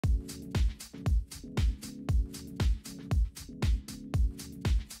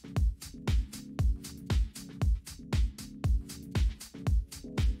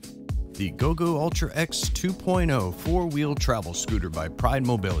The GoGo Ultra X 2.0 four-wheel travel scooter by Pride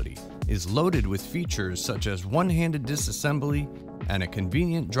Mobility is loaded with features such as one-handed disassembly and a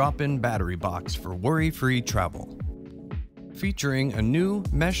convenient drop-in battery box for worry-free travel. Featuring a new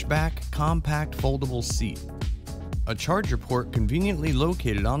mesh-back compact foldable seat, a charger port conveniently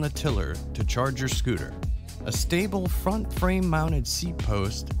located on the tiller to charge your scooter, a stable front frame mounted seat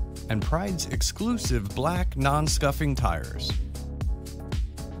post, and Pride's exclusive black non-scuffing tires.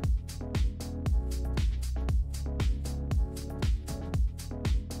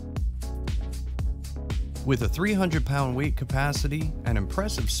 With a 300-pound weight capacity, an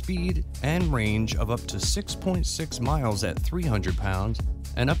impressive speed and range of up to 6.6 miles at 300 pounds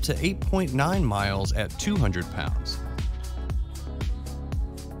and up to 8.9 miles at 200 pounds.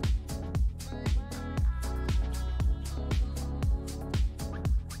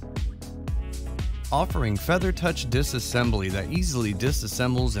 Offering feather touch disassembly that easily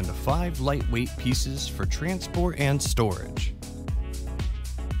disassembles into 5 lightweight pieces for transport and storage.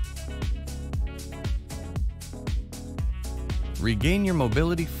 Regain your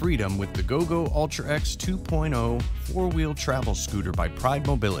mobility freedom with the GoGo Ultra X 2.0 four-wheel travel scooter by Pride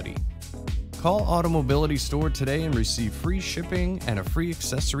Mobility. Call AutoMobility store today and receive free shipping and a free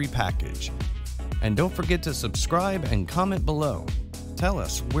accessory package. And don't forget to subscribe and comment below. Tell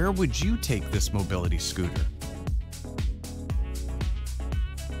us, where would you take this mobility scooter?